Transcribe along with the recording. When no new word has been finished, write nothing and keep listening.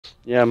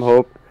Yeah, I'm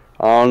hope.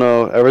 I don't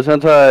know. Ever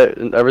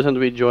since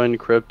we joined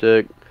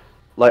Cryptic,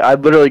 like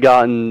I've literally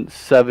gotten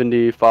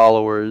 70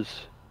 followers,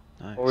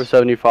 over Nice.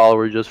 70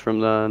 followers just from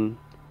then.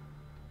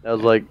 That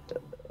was Yeah. like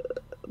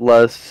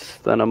less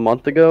than a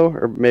month ago,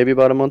 or maybe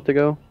about a month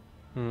ago.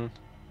 Hmm.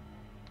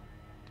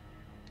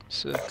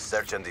 Sick.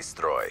 Search and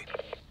destroy.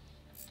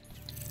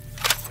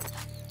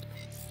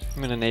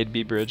 I'm gonna nade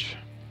B bridge.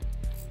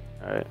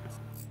 All right.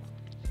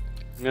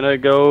 I'm gonna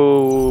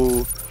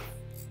go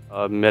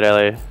mid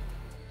alley.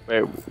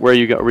 Wait, where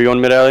you go? Were you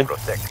going mid alley?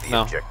 Protect the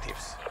No.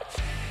 objectives.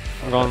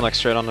 I'm going like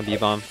straight on the B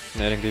bomb,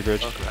 nading B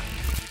bridge. Okay.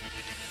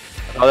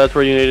 Oh, that's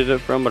where you needed it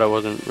from, but I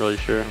wasn't really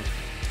sure.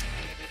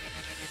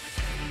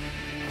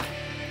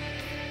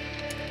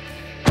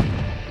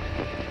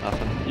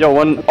 Nothing. Yo,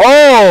 one.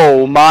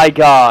 Oh my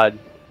God!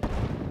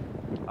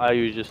 I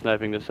was just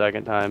sniping the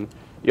second time.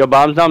 Yo,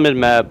 bombs down mid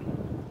map.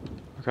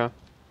 Okay.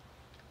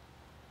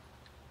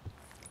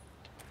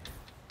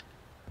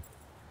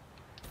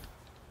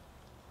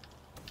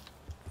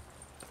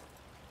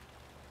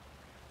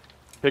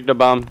 Picked a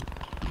bomb.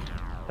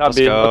 Top Let's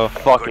B, go.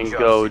 let's fucking Good job,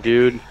 go, CDP.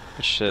 dude.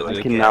 Good shit, Do it I dude.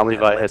 again. cannot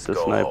believe I hit Let's the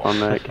go snipe home. on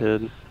that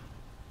kid.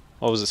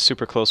 What was it?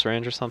 Super close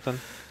range or something?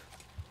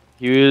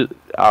 I think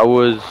I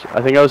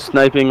was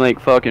sniping like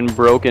fucking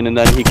broken, and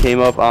then he came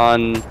up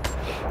on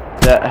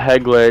that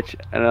head glitch,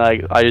 and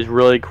like I just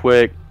really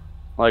quick,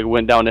 like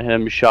went down to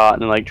him, shot,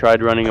 and like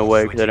tried running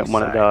away because I didn't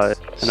want to die,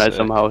 and I Sick.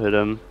 somehow hit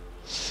him.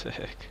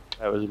 Sick.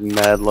 That was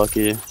mad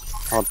lucky.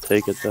 I'll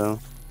take it though.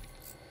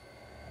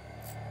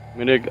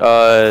 I'm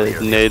gonna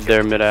nade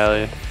their mid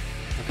alley.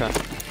 Okay.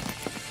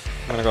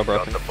 I'm gonna go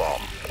Got broken. the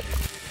bomb.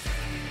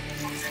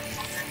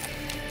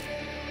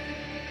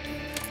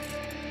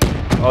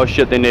 Oh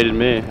shit, they naded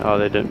me. Oh,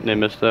 they didn't. They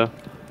missed though.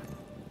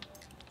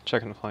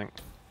 Checking the flank.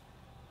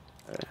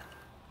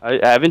 I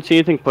haven't seen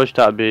anything push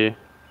top B.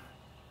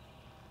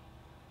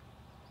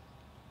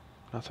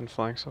 Nothing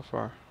flank so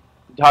far.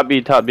 Top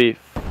B, top B.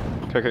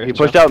 Okay, He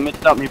pushed out mid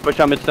stump. He pushed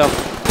out mid stump.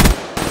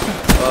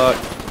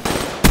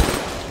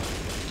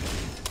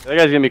 That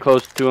guy's gonna be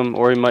close to him,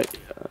 or he might.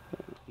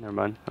 Never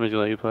mind. I'm just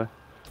gonna let you play.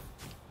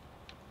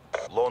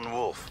 Lone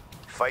Wolf.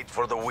 Fight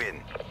for the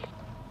win.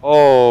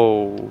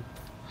 Oh.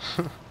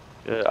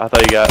 Yeah, I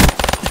thought you got.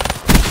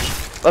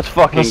 Let's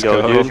fucking Let's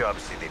go, go. Good dude. job,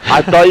 CDP.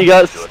 I thought you got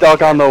Do it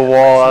stuck on the again.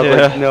 wall. I was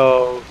Yeah. like,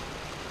 no.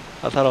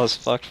 I thought I was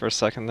fucked for a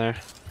second there.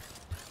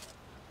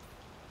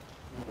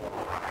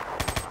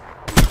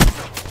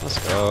 Let's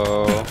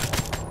go.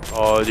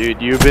 Oh,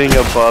 dude, you being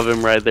above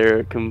him right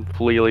there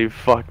completely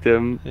fucked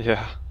him.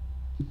 Yeah.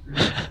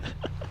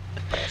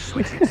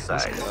 Switching Let's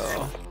sides.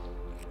 go.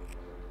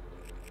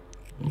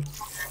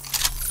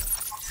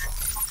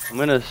 I'm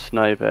gonna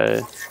snipe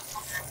A.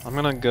 I'm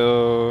gonna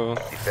go.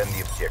 Defend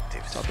the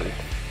objectives. Top A.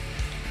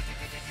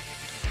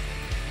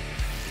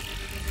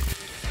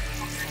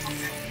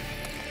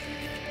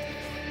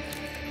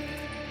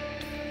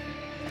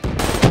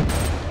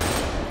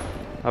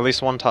 At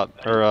least one top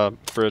or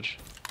bridge.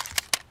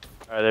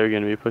 Alright, they're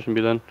gonna be pushing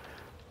B then.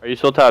 Are you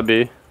still top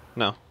B?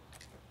 No.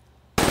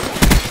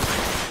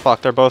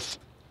 Fuck, they're both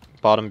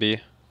bottom B.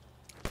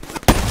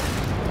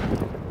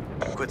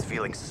 Quit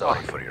feeling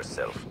sorry for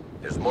yourself.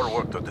 There's more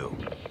work to do.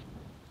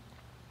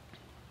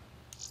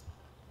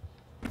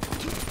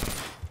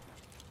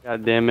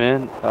 God damn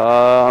it.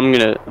 I'm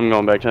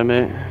going back to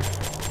me.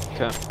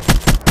 Okay.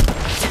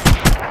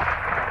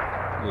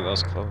 Ooh, that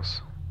was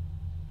close.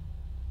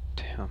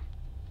 Damn.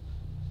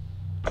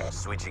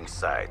 Switching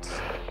sides.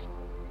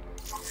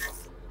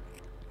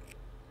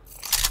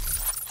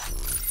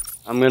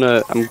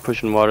 I'm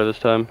pushing water this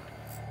time.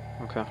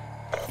 Okay.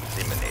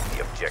 Eliminate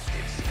the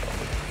objectives.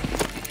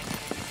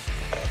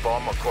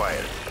 Bomb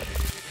acquired.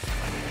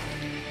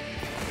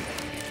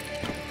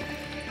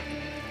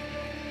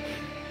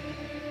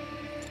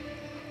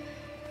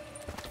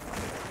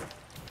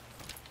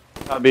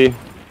 Top B.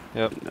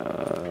 Yep.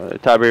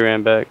 Top B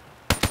ran back.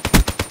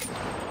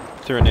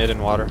 Threw a nade in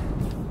water.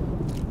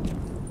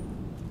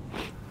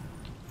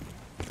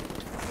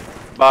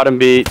 Bottom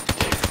B.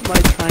 My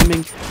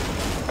timing.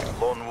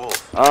 Lone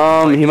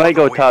Wolf. He might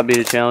go Win. top B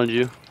to challenge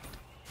you.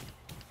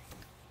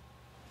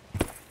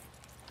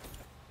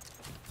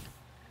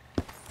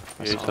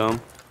 I Okay, saw so.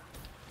 him.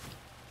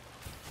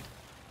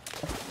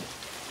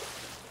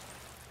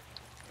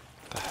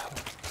 The hell?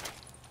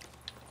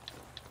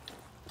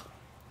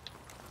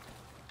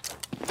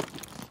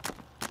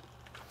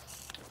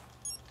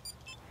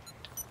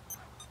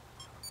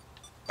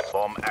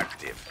 Bomb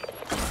active.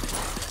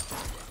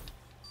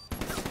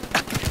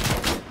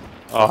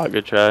 Oh,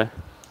 good try.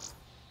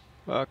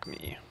 Fuck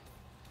me.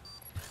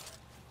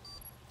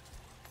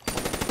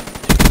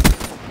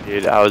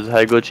 Dude, I was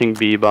head glitching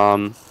B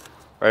bomb.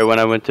 Right when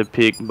I went to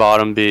peek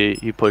bottom B,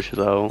 he pushes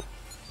out.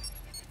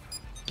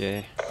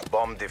 Yay.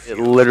 Bomb It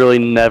defused. literally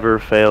never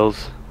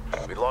fails.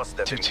 We lost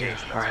that 2-2.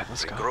 engagement. Alright,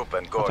 let's go. Regroup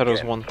and I go thought it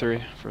was again.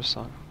 1-3 for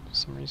some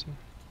reason.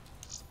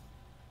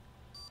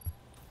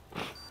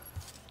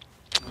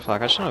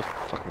 Fuck, I shouldn't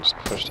have fucking just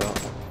pushed out.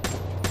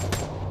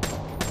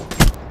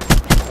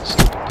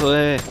 Stupid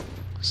play.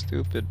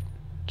 Stupid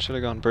Should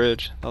have gone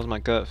bridge. That was my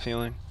gut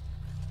feeling.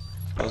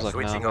 I was like,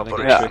 nah, Switching I'm gonna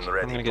operation I'm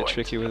ready gonna get point.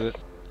 tricky with it.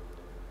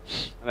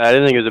 I mean, I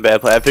didn't think it was a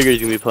bad play. I figured he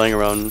was gonna be playing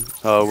around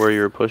where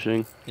you were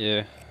pushing.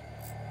 Yeah.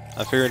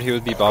 I figured he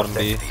would be bottom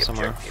B Protect the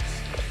somewhere.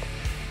 objectives.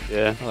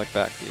 Yeah, I like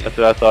back B. that's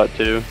what I thought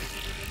too.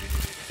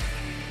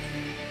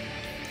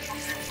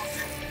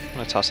 I'm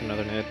gonna toss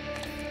another nade.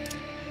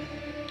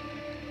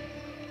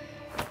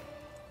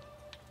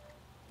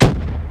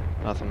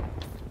 Nothing.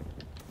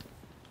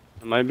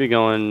 I might be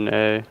going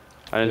A.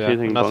 I didn't see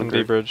anything nothing bunker.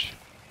 B bridge.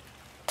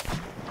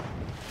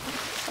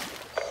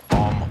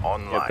 Bomb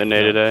online. Yep, they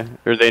naded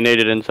A. Or they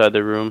naded inside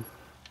the room.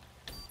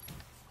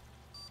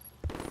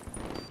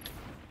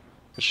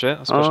 Good shit.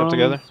 Let's push up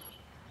together.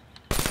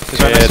 He's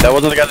Yeah, right next to that me.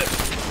 wasn't the guy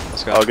that...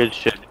 Let's go. Oh, good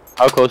shit.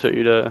 How close are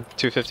you to...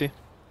 250.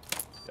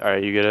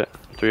 Alright, you get it.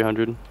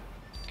 300.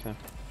 Okay.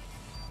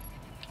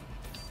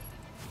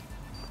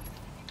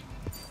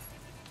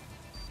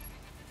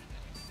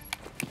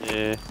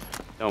 Yeah.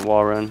 Don't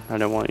wall run. I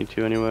don't want you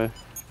to anyway.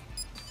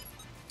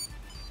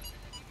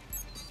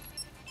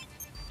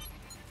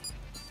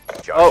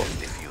 Charges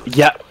defused.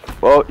 Yeah.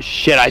 Oh,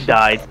 shit, I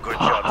died. Good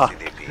job,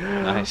 CDP.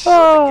 Nice.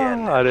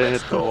 Again, I didn't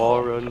let's hit the go wall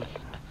home. run.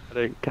 I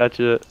didn't catch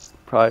it.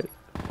 Probably.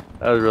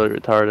 That was really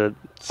retarded.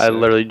 I Sick.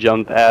 literally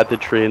jumped at the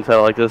tree instead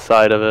of like the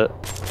side of it.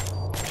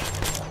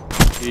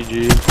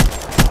 GG.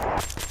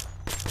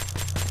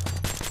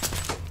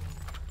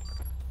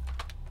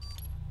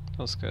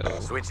 Let's go.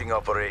 Switching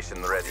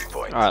operation ready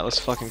point. Alright, let's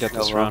fucking get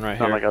this round right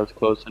Not here. like I was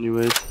close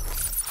anyways.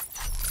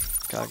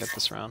 Gotta get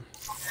this round.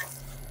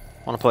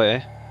 Wanna play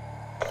A?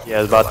 Yeah,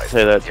 I was about to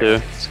say that too.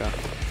 Let's go.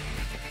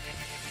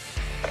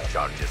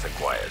 Charges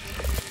acquired.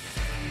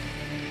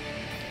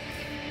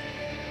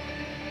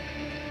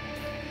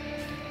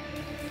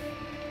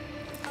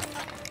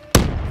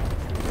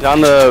 He's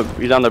on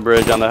the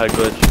bridge on the head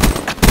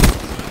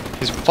glitch.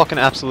 He's fucking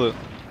absolute.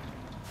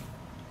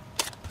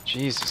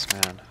 Jesus,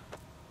 man.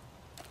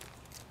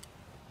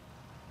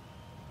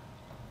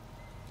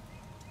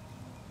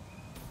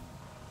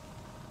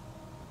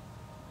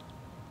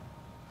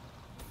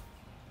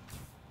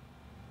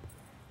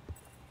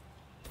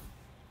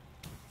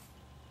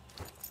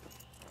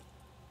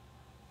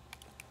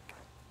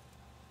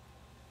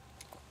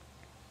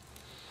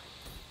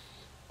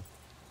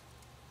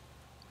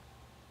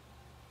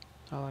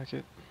 I like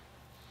it.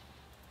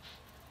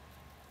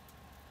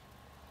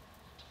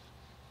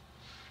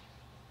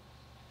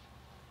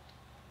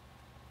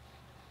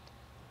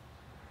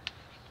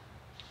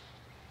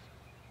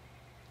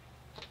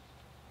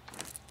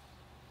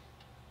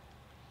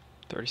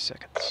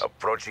 $30.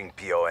 Approaching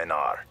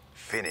PONR.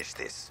 Finish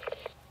this.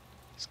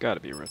 He's got to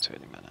be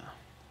rotating by now.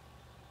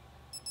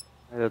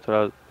 That's what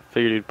I was,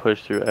 figured you'd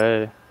push through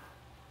A.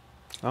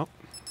 Oh,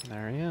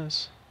 there he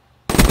is.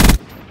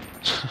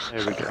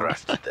 There we go.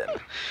 Crushed them.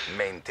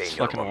 Maintain It's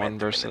your fucking one momentum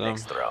versus in the them.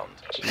 next round.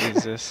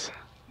 Jesus.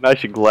 I'm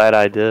actually glad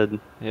I did.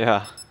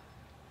 Yeah.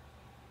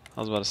 I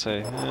was about to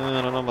say,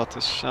 I don't know about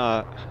this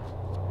shot.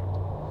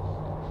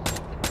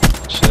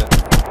 Shit.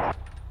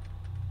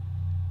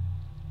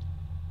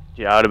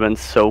 Yeah, I would have been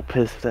so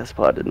pissed if that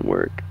spot didn't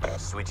work.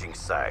 Switching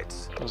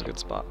sides. That was a good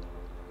spot.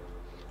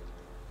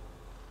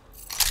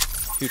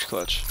 Huge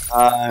clutch.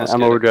 I'm get it.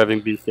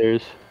 overdriving B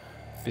stairs.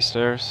 B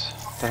stairs?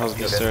 What the hell's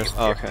B Defend stairs? the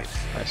Oh, okay.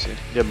 objectives. I see.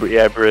 Yeah,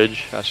 yeah,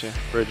 bridge. Gotcha.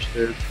 Bridge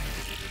stairs.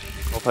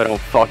 Hope I don't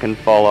fucking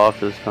fall off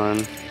this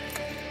time.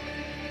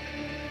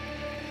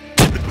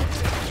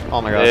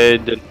 Oh my god. They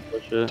didn't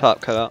push it.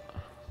 Top cut out.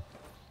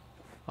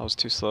 I was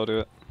too slow to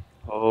it.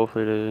 Oh,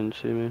 hopefully they didn't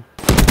see me.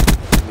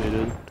 They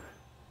did.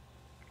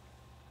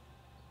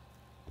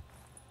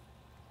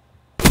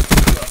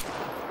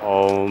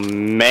 Oh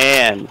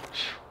man!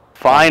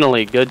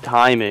 Finally, good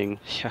timing.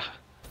 Yeah.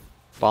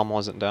 Bomb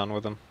wasn't down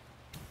with him.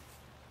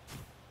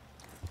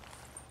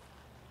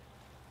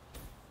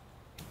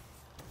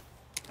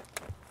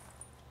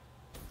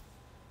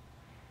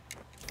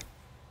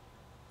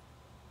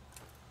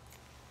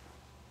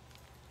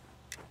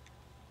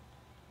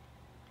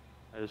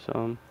 I just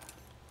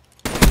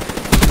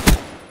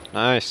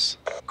Nice.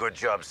 Good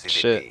job, CDP.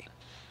 Shit.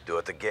 Do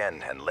it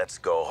again and let's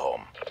go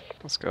home.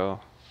 Let's go.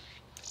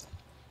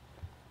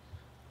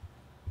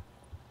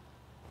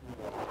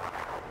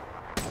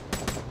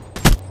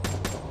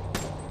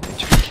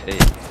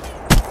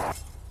 HBK.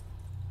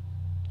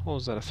 What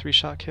was that, a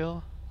 3-shot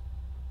kill?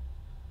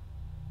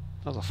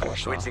 That was a 4-shot.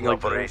 Switching like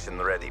that.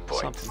 operation ready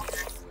point.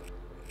 Something.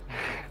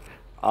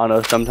 I don't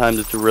know, sometimes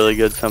it's really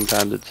good,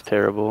 sometimes it's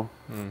terrible.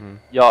 Mm-hmm.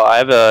 Yo, I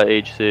have a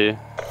HC.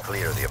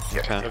 Clear the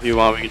objective. Okay. If you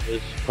want, we can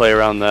just play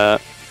around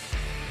that.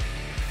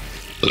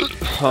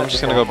 I'm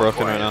just gonna go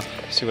broken right now.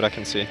 See what I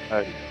can see.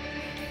 Alright.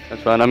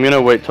 That's fine. I'm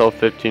gonna wait till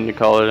 15 to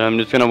call it. I'm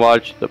just gonna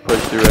watch the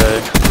push through A.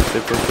 If they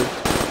push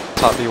it.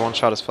 Top B, 1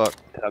 shot as fuck.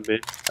 Copy.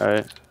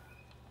 Alright.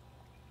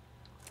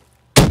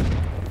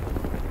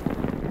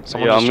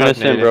 Someone Yeah, just I'm gonna tried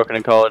stand nading. broken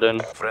and call it in.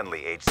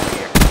 Friendly HC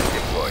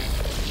deployed.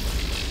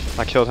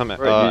 I killed him at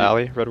Right, you-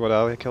 alley, Redwood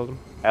Alley. I killed him.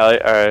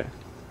 Alright, alright.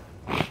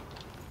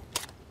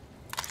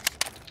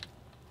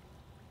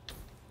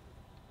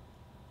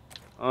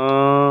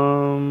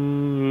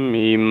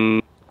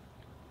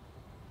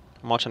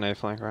 I'm watching A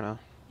flank right now.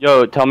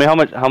 Yo, tell me how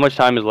much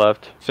time is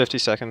left. 50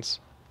 seconds.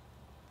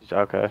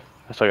 Okay,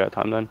 I still got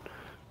time then.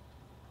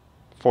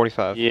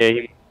 45. Yeah,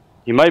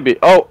 he might be.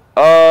 Oh,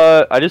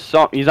 I just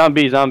saw he's on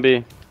B. He's on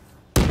B.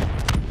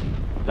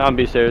 He's on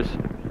B stairs.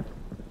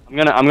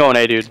 I'm going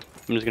A, dude.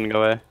 I'm just gonna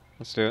go A.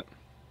 Let's do it.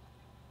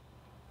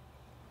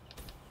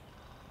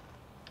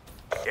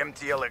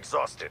 MTL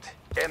exhausted.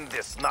 End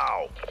this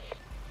now.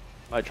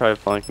 Might try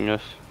flanking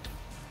us.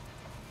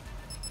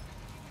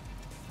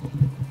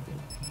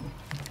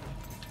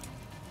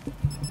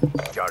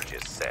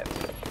 Charges set.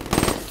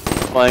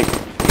 Flank.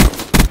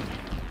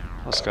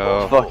 Let's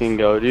go. Fucking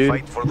go, dude.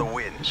 Fight for the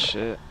win.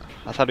 Shit.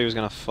 I thought he was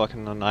gonna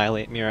fucking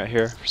annihilate me right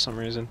here for some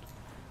reason.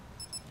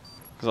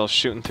 Cause I was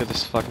shooting through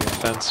this fucking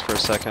fence for a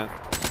second.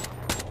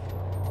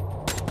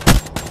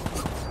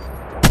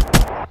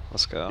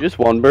 Let's go. You just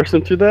one burst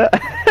into that?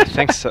 I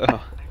think so.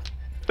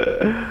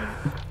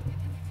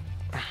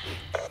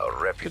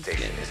 Our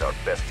reputation is our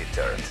best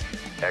deterrent.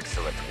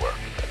 Excellent work.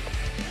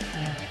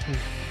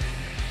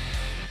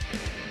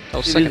 That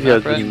was second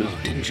map, right? You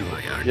won't enjoy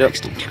our Yep.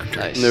 next encounter.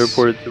 Nice. And they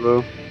reported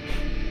 2-0.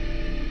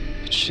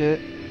 Good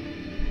shit.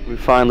 We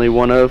finally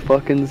won a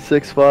fucking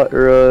 6-5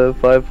 or a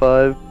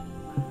 5-5.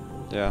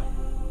 Yeah.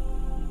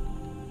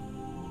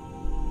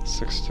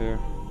 6-2.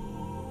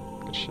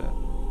 Good shit.